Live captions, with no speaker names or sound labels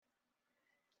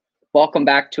Welcome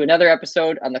back to another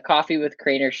episode on the Coffee with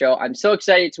Craner show. I'm so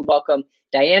excited to welcome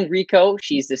Diane Reko.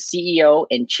 She's the CEO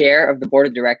and chair of the board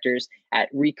of directors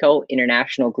at Reko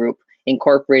International Group,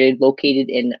 Incorporated, located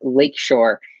in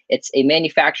Lakeshore. It's a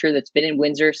manufacturer that's been in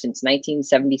Windsor since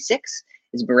 1976.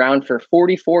 It's been around for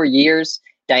 44 years.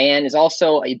 Diane is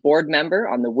also a board member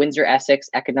on the Windsor Essex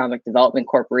Economic Development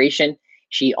Corporation.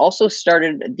 She also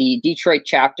started the Detroit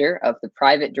chapter of the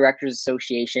Private Directors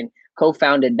Association,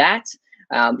 co-founded that.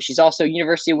 She's also a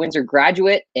University of Windsor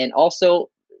graduate, and also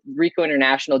Reko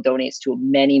International donates to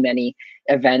many, many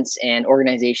events and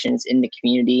organizations in the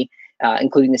community,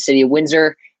 including the City of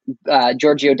Windsor,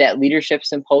 Georgia Odette Leadership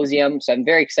Symposium. So I'm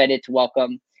very excited to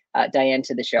welcome Diane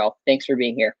to the show. Thanks for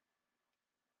being here.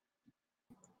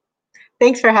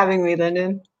 Thanks for having me,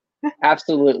 Lyndon.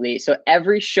 Absolutely. So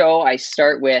every show I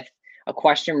start with a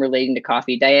question relating to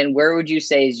coffee. Diane, where would you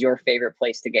say is your favorite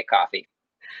place to get coffee?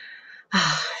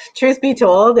 Truth be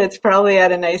told, it's probably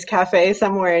at a nice cafe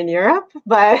somewhere in Europe,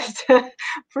 but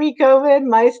pre-COVID,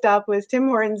 my stop was Tim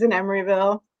Hortons in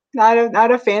Emeryville.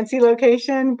 Not a fancy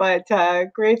location, but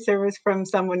great service from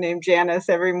someone named Janice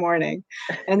every morning.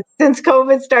 And since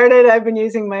COVID started, I've been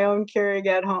using my own Keurig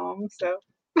at home. So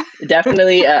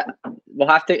definitely, we'll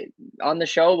have to on the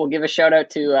show. We'll give a shout out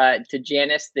to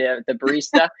Janice, the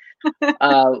barista.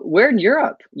 Where in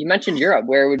Europe? You mentioned Europe.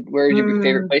 Where would your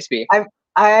favorite place be?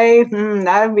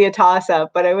 That would be a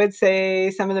toss-up, but I would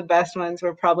say some of the best ones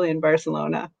were probably in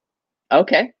Barcelona.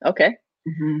 Okay.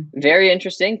 Mm-hmm. Very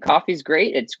interesting. Coffee's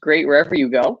great. It's great wherever you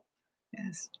go.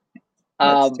 Yes,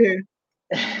 that's true.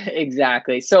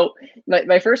 Exactly. So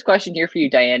my first question here for you,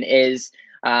 Diane, is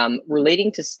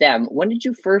relating to STEM. When did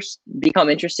you first become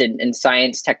interested in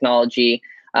science, technology,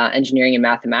 engineering, and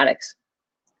mathematics?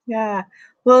 Yeah.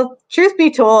 Well, truth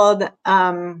be told,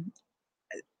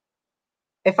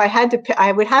 if I had to pick,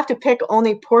 I would have to pick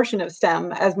only portion of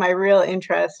STEM as my real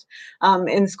interest.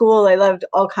 In school, I loved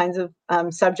all kinds of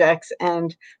subjects,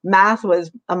 and math was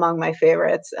among my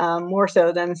favorites, more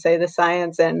so than, say, the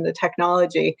science and the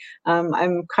technology.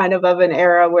 I'm kind of an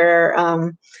era where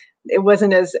it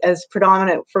wasn't as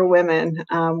predominant for women.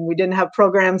 We didn't have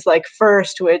programs like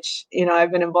FIRST, which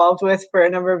I've been involved with for a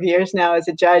number of years now as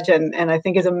a judge, and I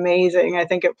think is amazing. I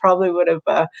think it probably would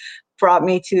have brought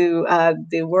me to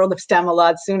the world of STEM a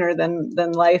lot sooner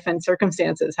than life and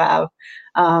circumstances have.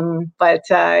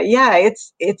 Yeah,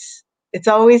 it's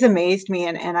always amazed me,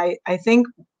 and I think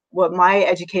what my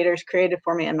educators created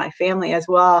for me and my family as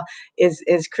well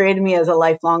is created me as a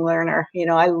lifelong learner.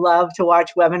 I love to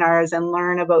watch webinars and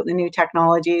learn about the new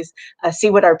technologies,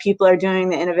 see what our people are doing,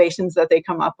 the innovations that they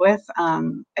come up with.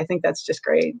 I think that's just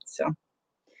great. So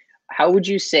how would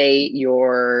you say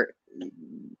your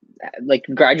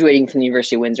graduating from the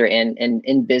University of Windsor and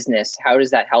in business, how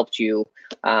does that help you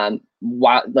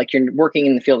while you're working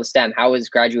in the field of STEM? How is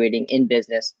graduating in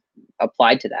business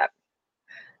applied to that?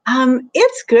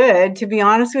 It's good, to be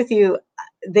honest with you.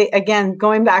 Again,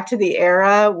 going back to the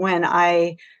era when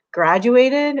I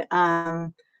graduated, I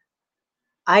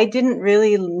didn't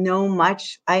really know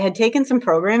much. I had taken some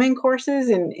programming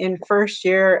courses in first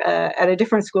year at a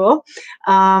different school.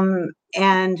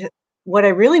 And what I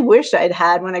really wished I'd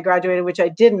had when I graduated, which I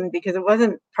didn't because it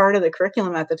wasn't part of the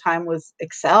curriculum at the time, was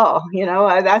Excel.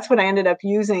 That's what I ended up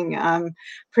using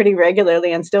pretty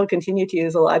regularly and still continue to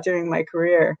use a lot during my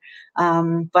career.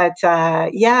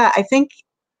 Yeah, I think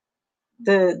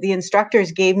the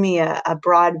instructors gave me a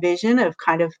broad vision of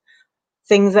kind of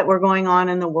things that were going on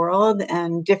in the world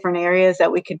and different areas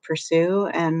that we could pursue.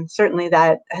 And certainly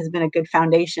that has been a good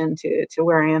foundation to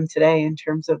where I am today in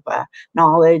terms of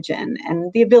knowledge and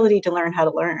the ability to learn how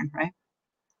to learn, right?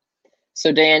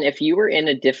 So Diane, if you were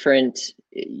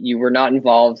you were not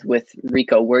involved with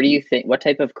Reko, what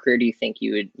type of career do you think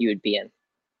you would be in?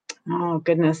 Oh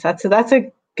goodness, that's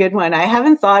a good one. I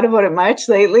haven't thought about it much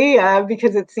lately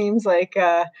because it seems like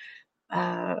a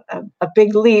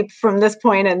big leap from this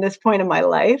point and this point in my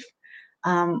life.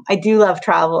 I do love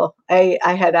travel. I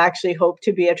had actually hoped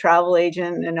to be a travel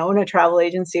agent and own a travel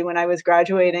agency when I was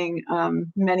graduating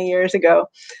many years ago.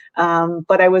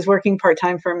 But I was working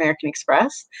part-time for American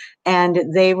Express, and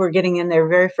they were getting in their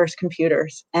very first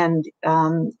computers. And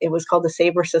it was called the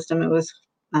Sabre system. It was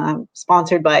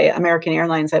sponsored by American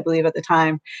Airlines, I believe, at the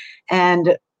time.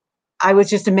 And I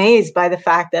was just amazed by the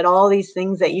fact that all these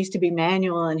things that used to be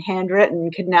manual and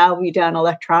handwritten could now be done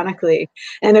electronically.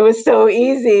 And it was so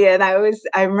easy. And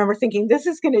I remember thinking, this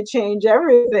is going to change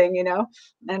everything,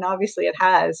 and obviously it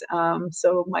has.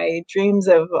 So my dreams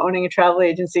of owning a travel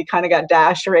agency kind of got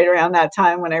dashed right around that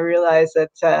time when I realized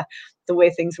that the way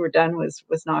things were done was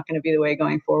not going to be the way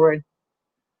going forward.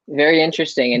 Very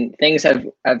interesting, and things have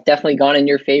definitely gone in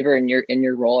your favor in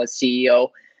your role as CEO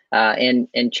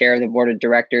and chair of the board of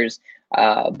directors.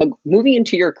 But moving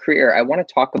into your career, I want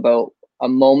to talk about a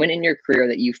moment in your career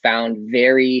that you found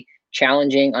very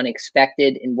challenging,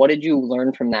 unexpected, and what did you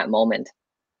learn from that moment?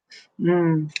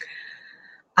 There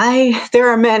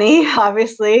are many,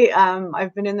 obviously.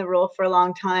 I've been in the role for a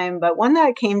long time, but one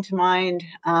that came to mind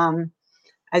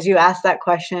as you asked that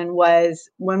question was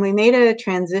when we made a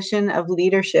transition of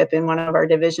leadership in one of our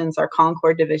divisions, our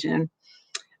Concord division.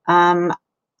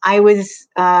 I was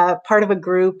part of a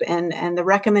group, and the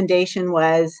recommendation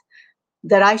was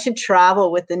that I should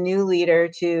travel with the new leader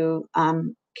to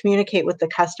communicate with the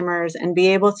customers and be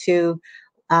able to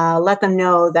let them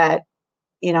know that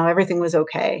everything was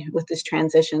okay with this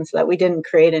transition so that we didn't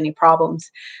create any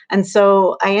problems. And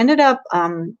so I ended up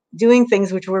doing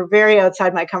things which were very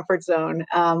outside my comfort zone.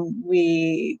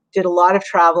 We did a lot of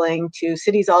traveling to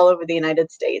cities all over the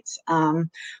United States.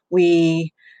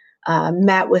 We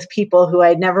met with people who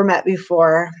I'd never met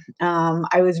before.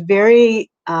 I was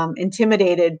very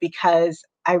intimidated because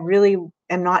I really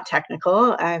am not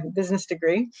technical. I have a business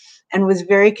degree, and was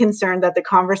very concerned that the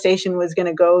conversation was going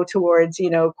to go towards,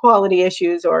 quality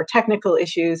issues or technical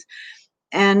issues.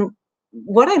 And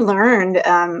what I learned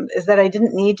is that I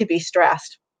didn't need to be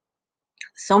stressed.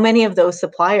 So many of those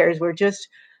suppliers were just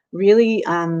really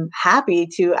happy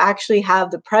to actually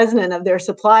have the president of their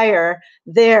supplier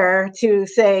there to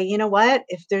say, you know what,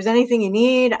 if there's anything you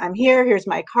need, I'm here. Here's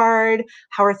my card.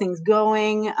 How are things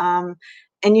going?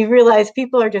 And you realize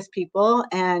people are just people,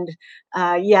 and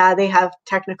yeah, they have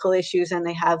technical issues and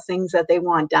they have things that they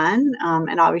want done.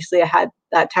 And obviously, I had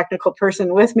that technical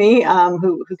person with me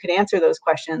who could answer those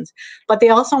questions. But they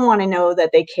also want to know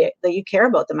that that you care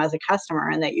about them as a customer,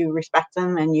 and that you respect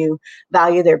them and you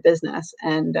value their business.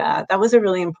 And that was a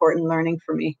really important learning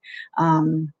for me.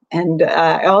 And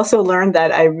I also learned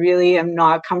that I really am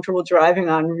not comfortable driving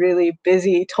on really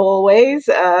busy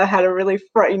tollways. Had a really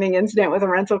frightening incident with a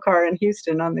rental car in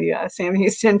Houston on the Sam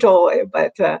Houston tollway.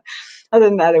 But other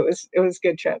than that, it was a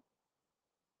good trip.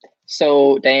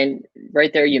 So Diane,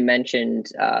 right there, you mentioned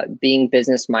being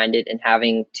business minded and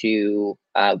having to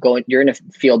you're in a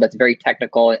field that's very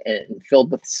technical and filled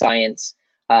with science.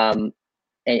 And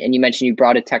you mentioned you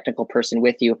brought a technical person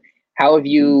with you. How have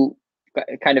you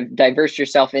kind of diverse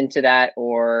yourself into that,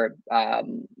 or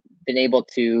been able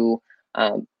to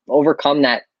overcome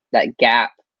that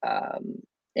gap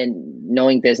in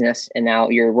knowing business, and now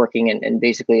you're working in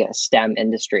basically a STEM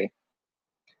industry?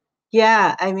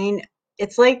 Yeah, I mean,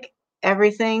 it's like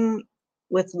everything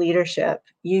with leadership.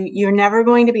 You're never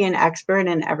going to be an expert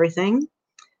in everything.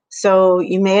 So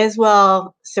you may as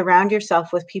well surround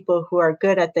yourself with people who are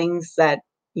good at things that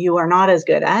you are not as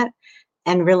good at,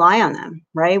 and rely on them,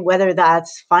 right? Whether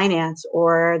that's finance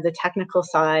or the technical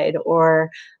side, or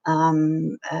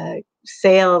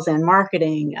sales and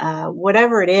marketing,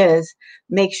 whatever it is,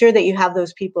 make sure that you have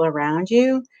those people around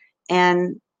you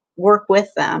and work with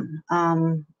them. I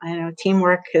know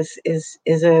teamwork is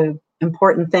a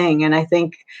important thing, and I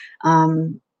think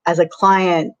as a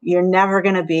client, you're never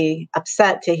going to be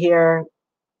upset to hear,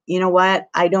 you know what,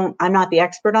 I'm not the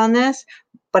expert on this,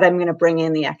 but I'm going to bring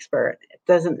in the expert. It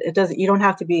doesn't, you don't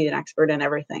have to be an expert in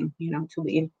everything, to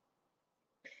lead.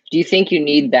 Do you think you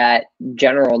need that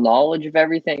general knowledge of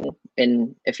everything,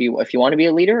 and if you want to be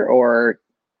a leader, or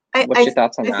what's your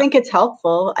thoughts on that? I think it's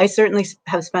helpful. I certainly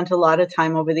have spent a lot of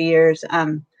time over the years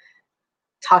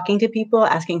talking to people,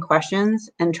 asking questions,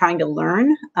 and trying to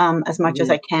learn as much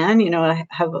as I can. I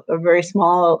have a very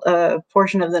small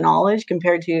portion of the knowledge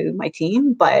compared to my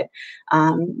team, but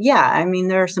yeah, I mean,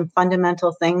 there are some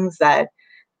fundamental things that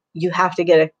you have to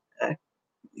get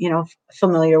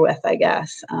familiar with, I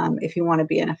guess, if you want to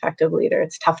be an effective leader.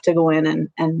 It's tough to go in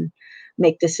and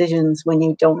make decisions when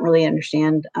you don't really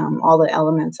understand all the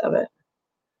elements of it.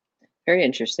 Very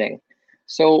interesting.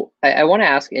 So I want to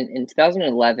ask, in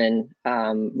 2011,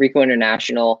 Reko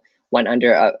International went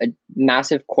under a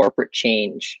massive corporate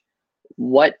change.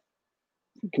 What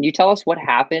can you tell us what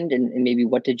happened, and maybe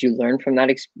what did you learn from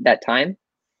that time?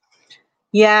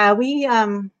 Yeah, we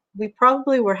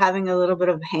probably were having a little bit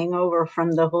of hangover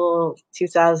from the whole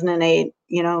 2008,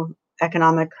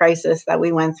 economic crisis that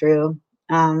we went through.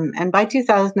 And by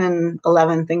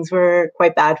 2011, things were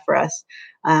quite bad for us.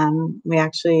 We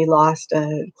actually lost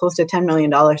close to $10 million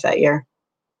that year,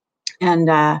 and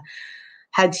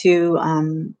had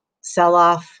to sell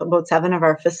off about 7 of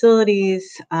our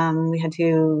facilities. We had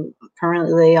to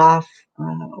permanently lay off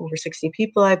over 60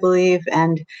 people, I believe,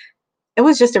 and it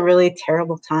was just a really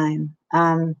terrible time.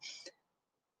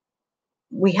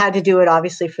 We had to do it,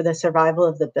 obviously, for the survival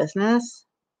of the business.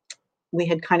 we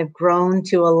had kind of grown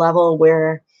to a level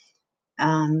where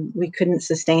we couldn't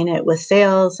sustain it with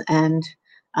sales. And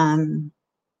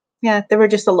there were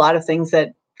just a lot of things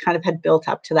that kind of had built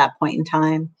up to that point in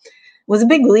time. It was a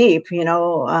big leap,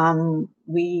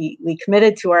 we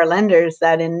committed to our lenders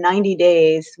that in 90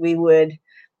 days we would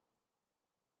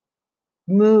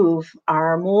move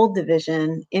our mold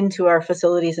division into our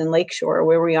facilities in Lakeshore,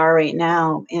 where we are right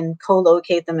now, and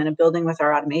co-locate them in a building with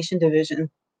our automation division.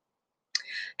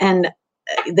 And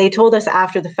they told us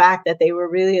after the fact that they were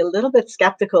really a little bit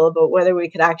skeptical about whether we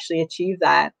could actually achieve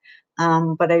that.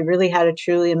 But I really had a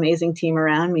truly amazing team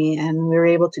around me, and we were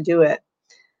able to do it.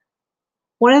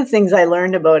 One of the things I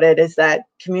learned about it is that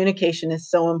communication is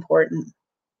so important.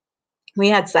 We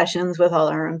had sessions with all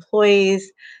our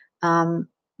employees,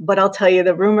 but I'll tell you,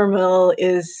 the rumor mill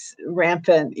is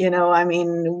rampant.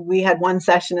 We had one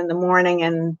session in the morning,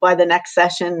 and by the next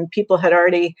session, people had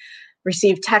already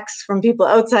received texts from people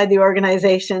outside the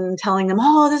organization telling them,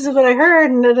 oh, this is what I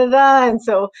heard, and da da da. And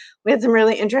so we had some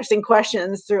really interesting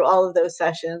questions through all of those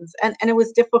sessions. And it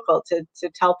was difficult to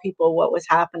tell people what was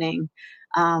happening.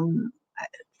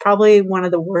 Probably one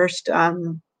of the worst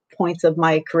points of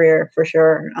my career, for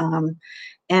sure.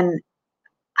 And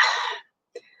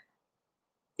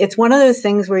it's one of those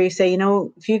things where you say,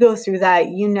 if you go through that,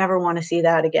 you never want to see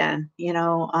that again,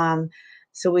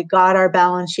 So we got our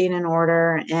balance sheet in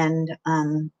order and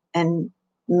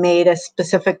made a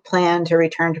specific plan to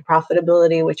return to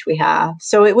profitability, which we have.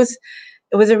 So it was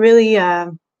a really,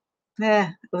 it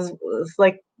was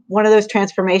like one of those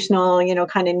transformational,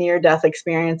 kind of near-death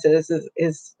experiences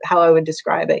is how I would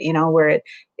describe it, where it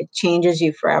changes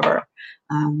you forever.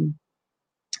 Wow.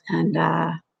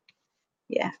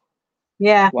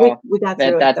 We got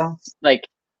through it though. Like,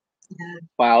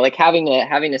 wow, like having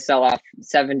to sell off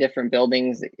 7 different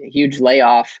buildings, a huge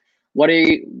layoff. What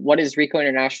is Reko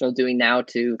International doing now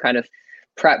to kind of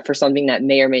prep for something that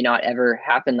may or may not ever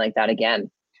happen like that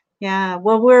again? Yeah,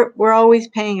 well, we're always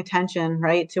paying attention,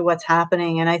 right, to what's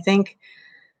happening. And I think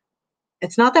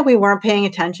it's not that we weren't paying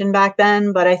attention back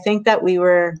then, but I think that we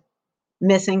were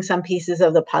missing some pieces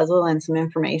of the puzzle and some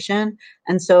information.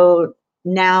 And so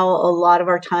now a lot of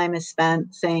our time is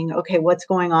spent saying, okay, what's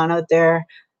going on out there?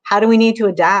 How do we need to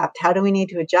adapt? How do we need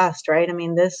to adjust, right? I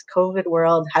mean, this COVID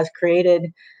world has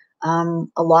created a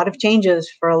lot of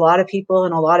changes for a lot of people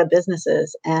and a lot of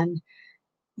businesses. And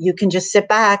you can just sit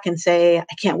back and say,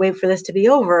 I can't wait for this to be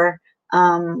over.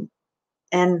 And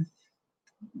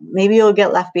maybe you'll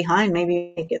get left behind, maybe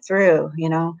you make it through,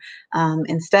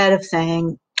 instead of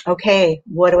saying, okay,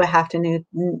 what do I have to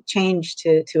change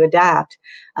to adapt?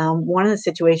 One of the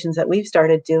situations that we've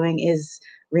started doing is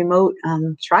remote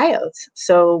tryouts.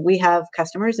 So we have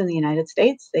customers in the United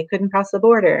States, they couldn't cross the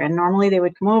border. And normally they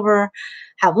would come over,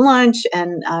 have lunch,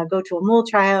 and go to a mold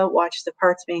tryout, watch the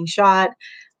parts being shot,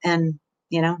 and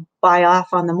buy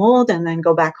off on the mold and then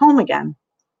go back home again.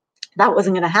 That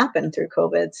wasn't going to happen through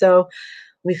COVID. So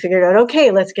we figured out,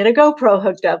 okay, let's get a GoPro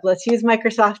hooked up. Let's use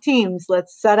Microsoft Teams.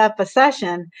 Let's set up a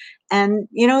session. And,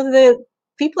 the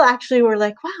people actually were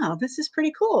like, wow, this is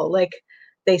pretty cool. Like,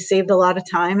 they saved a lot of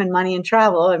time and money and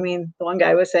travel. I mean, the one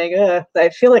guy was saying, I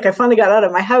feel like I finally got out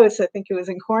of my house. I think it was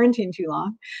in quarantine too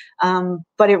long.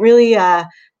 But it really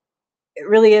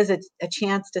is a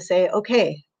chance to say,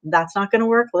 okay, that's not going to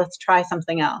work. Let's try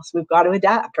something else. We've got to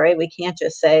adapt, right? We can't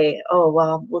just say, oh,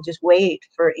 well, we'll just wait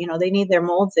for, they need their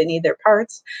molds, they need their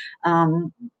parts,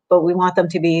 but we want them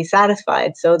to be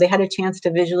satisfied. So they had a chance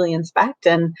to visually inspect,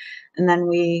 and then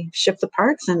we shipped the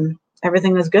parts and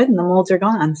everything was good and the molds are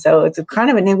gone. So it's a kind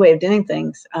of a new way of doing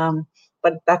things.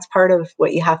 But that's part of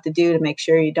what you have to do to make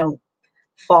sure you don't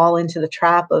fall into the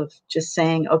trap of just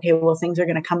saying, okay, well, things are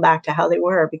going to come back to how they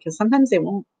were, because sometimes they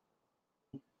won't.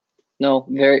 No,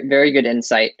 very, very good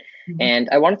insight. Mm-hmm. And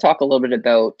I want to talk a little bit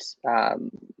about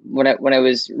when I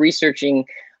was researching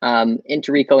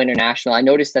into Reko International, I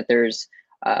noticed that there's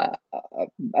a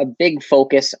big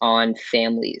focus on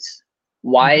families.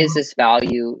 Why is this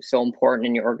value so important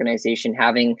in your organization,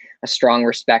 having a strong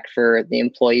respect for the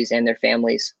employees and their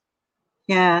families?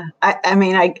 Yeah, I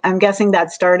mean, I'm guessing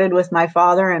that started with my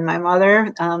father and my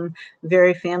mother,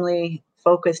 very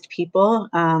family-focused people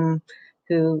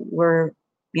who were,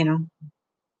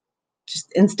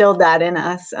 just instilled that in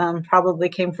us. Probably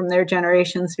came from their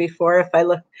generations before. If I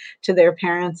look to their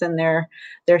parents and their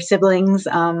siblings,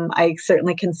 I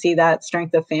certainly can see that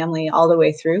strength of family all the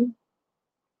way through.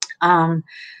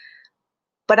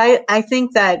 But I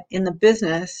think that in the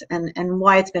business, and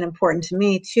why it's been important to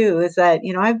me too, is that,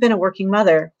 I've been a working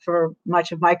mother for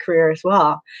much of my career as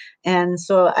well. And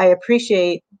so I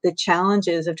appreciate the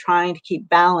challenges of trying to keep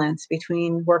balance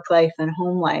between work life and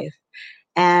home life.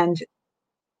 And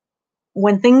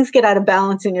when things get out of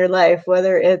balance in your life,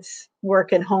 whether it's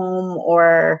work and home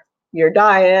or your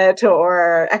diet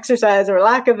or exercise or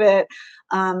lack of it,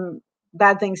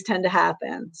 bad things tend to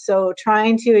happen. So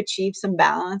trying to achieve some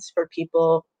balance for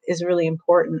people is really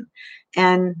important.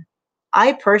 And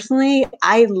I personally,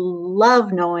 I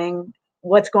love knowing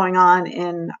what's going on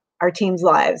in our team's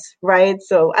lives, right?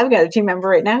 So I've got a team member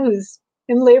right now who's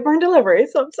in labor and delivery,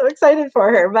 so I'm so excited for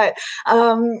her. But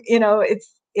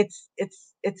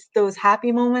it's those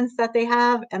happy moments that they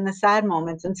have and the sad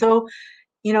moments. And so,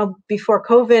 before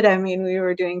COVID, I mean, we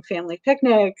were doing family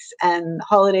picnics and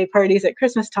holiday parties at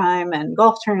Christmas time and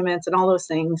golf tournaments and all those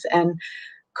things. And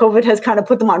COVID has kind of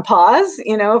put them on pause,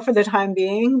 for the time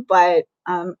being. But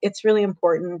it's really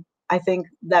important, I think,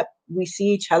 that we see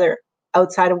each other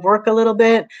outside of work a little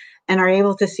bit and are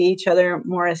able to see each other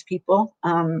more as people,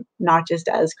 not just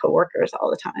as coworkers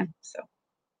all the time. So.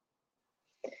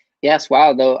 Yes,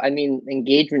 wow. Though, I mean,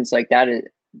 engagements like that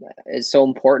is so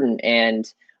important.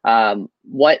 And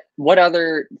what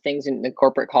other things in the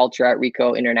corporate culture at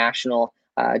Reko International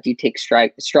do you take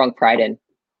strong pride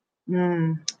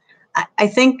in? I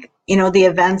think, the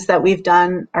events that we've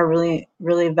done are really,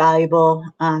 really valuable.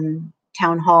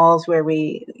 Town halls where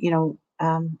we,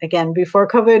 again, before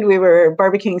COVID, we were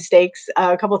barbecuing steaks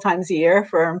a couple times a year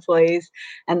for our employees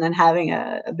and then having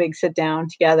a big sit down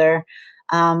together.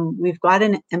 We've got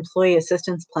an employee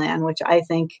assistance plan, which I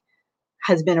think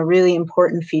has been a really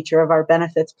important feature of our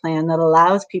benefits plan that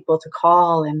allows people to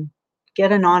call and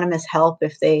get anonymous help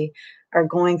if they are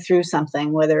going through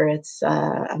something, whether it's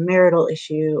a marital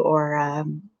issue or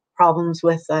problems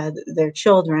with their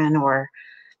children or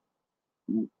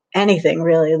anything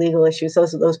really, legal issues.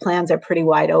 Those plans are pretty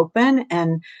wide open,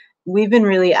 and we've been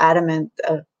really adamant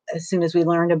as soon as we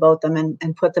learned about them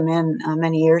and put them in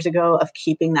many years ago of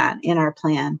keeping that in our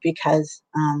plan, because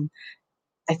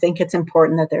I think it's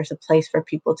important that there's a place for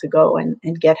people to go and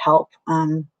get help.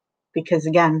 Because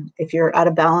again, if you're out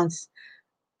of balance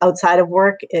outside of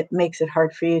work, it makes it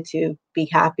hard for you to be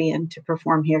happy and to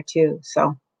perform here too.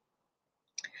 So.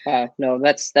 No,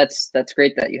 that's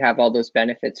great that you have all those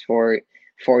benefits for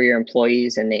your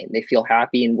employees, and they feel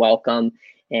happy and welcome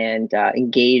and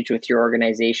engaged with your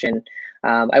organization.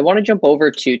 I want to jump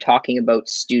over to talking about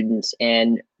students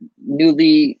and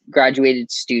newly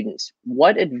graduated students.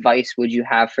 What advice would you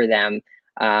have for them?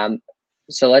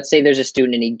 So let's say there's a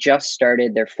student and he just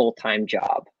started their full-time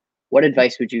job. What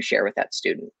advice would you share with that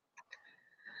student?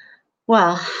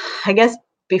 Well, I guess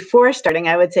before starting,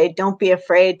 I would say don't be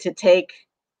afraid to take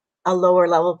a lower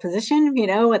level position,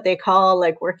 what they call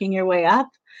like working your way up.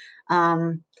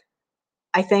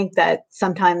 I think that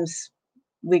sometimes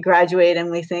we graduate and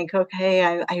we think, okay,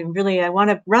 I want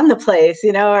to run the place,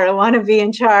 or I want to be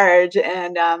in charge.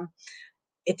 And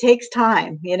it takes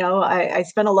time. I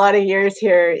spent a lot of years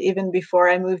here even before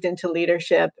I moved into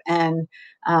leadership. And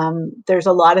there's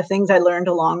a lot of things I learned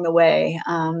along the way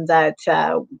that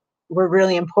were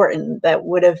really important that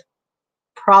would have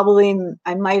probably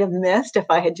I might have missed if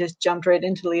I had just jumped right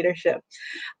into leadership.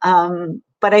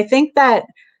 But I think that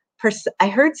I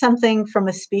heard something from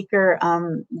a speaker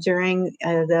during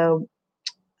the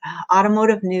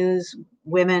automotive news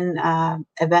women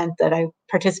event that I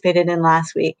participated in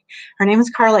last week. Her name is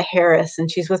Carla Harris,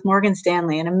 and she's with Morgan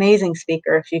Stanley, an amazing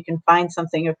speaker. If you can find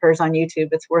something of hers on YouTube,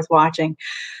 it's worth watching.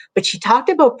 But she talked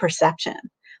about perception,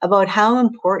 about how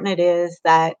important it is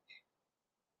that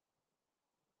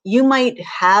you might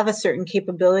have a certain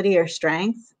capability or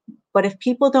strength, but if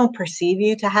people don't perceive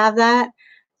you to have that,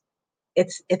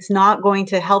 it's not going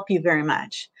to help you very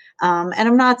much. And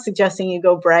I'm not suggesting you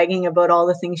go bragging about all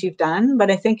the things you've done,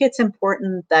 but I think it's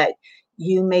important that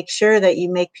you make sure that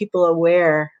you make people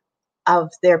aware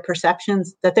of their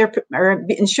perceptions, or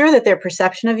ensure that their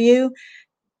perception of you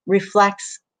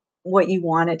reflects what you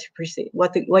want it to perceive,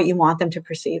 what you want them to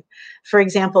perceive. For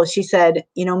example, she said,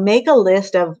 make a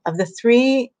list of the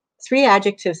three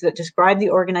adjectives that describe the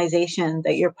organization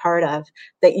that you're part of,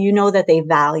 that that they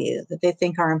value, that they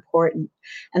think are important.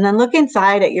 And then look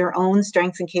inside at your own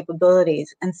strengths and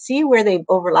capabilities and see where they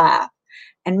overlap,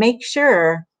 and make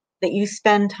sure that you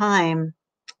spend time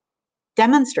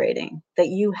demonstrating that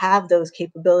you have those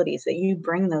capabilities, that you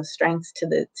bring those strengths to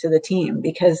the team.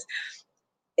 Because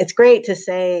it's great to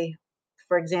say,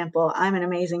 for example, I'm an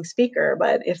amazing speaker,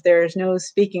 but if there's no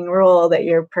speaking role that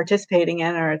you're participating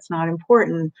in, or it's not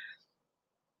important,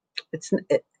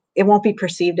 it won't be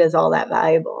perceived as all that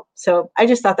valuable. So I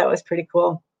just thought that was pretty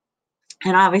cool.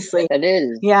 And obviously, it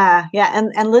is. Yeah.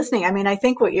 And listening. I mean, I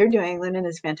think what you're doing, Lyndon,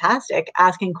 is fantastic.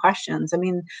 Asking questions. I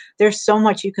mean, there's so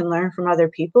much you can learn from other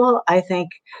people. I think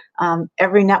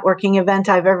every networking event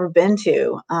I've ever been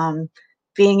to,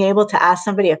 being able to ask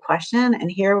somebody a question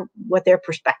and hear what their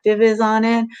perspective is on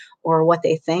it or what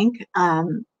they think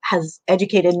has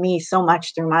educated me so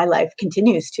much through my life,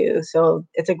 continues to. So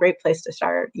it's a great place to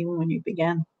start, even when you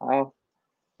begin. Wow.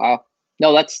 Wow.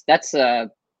 No, that's the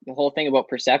whole thing about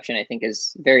perception, I think,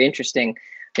 is very interesting.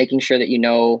 Making sure that you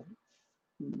know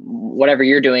whatever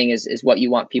you're doing is what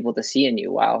you want people to see in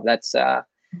you. Wow, that's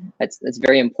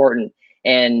very important.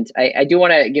 And I do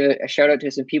want to give a shout out to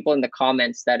some people in the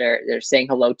comments that they're saying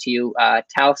hello to you.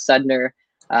 Tal Sudner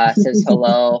says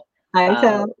hello. Hi,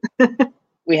 Tal.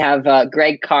 We have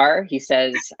Greg Carr. He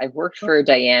says, I've worked for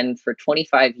Diane for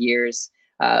 25 years.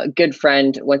 Good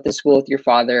friend, went to school with your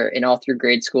father and all through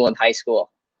grade school and high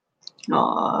school.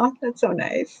 Aw, that's so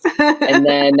nice. And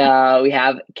then we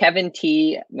have Kevin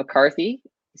T. McCarthy.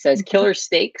 He says, killer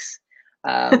steaks.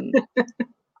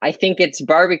 I think it's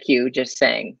barbecue, just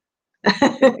saying.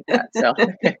 Like that. So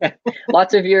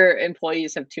lots of your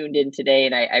employees have tuned in today,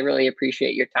 and I really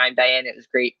appreciate your time, Diane. It was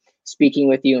great speaking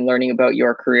with you and learning about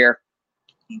your career.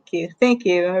 Thank you. Thank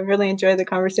you. I really enjoyed the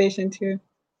conversation too.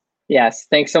 Yes.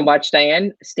 Thanks so much,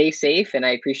 Diane. Stay safe, and I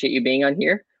appreciate you being on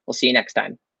here. We'll see you next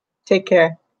time. Take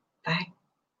care. Bye.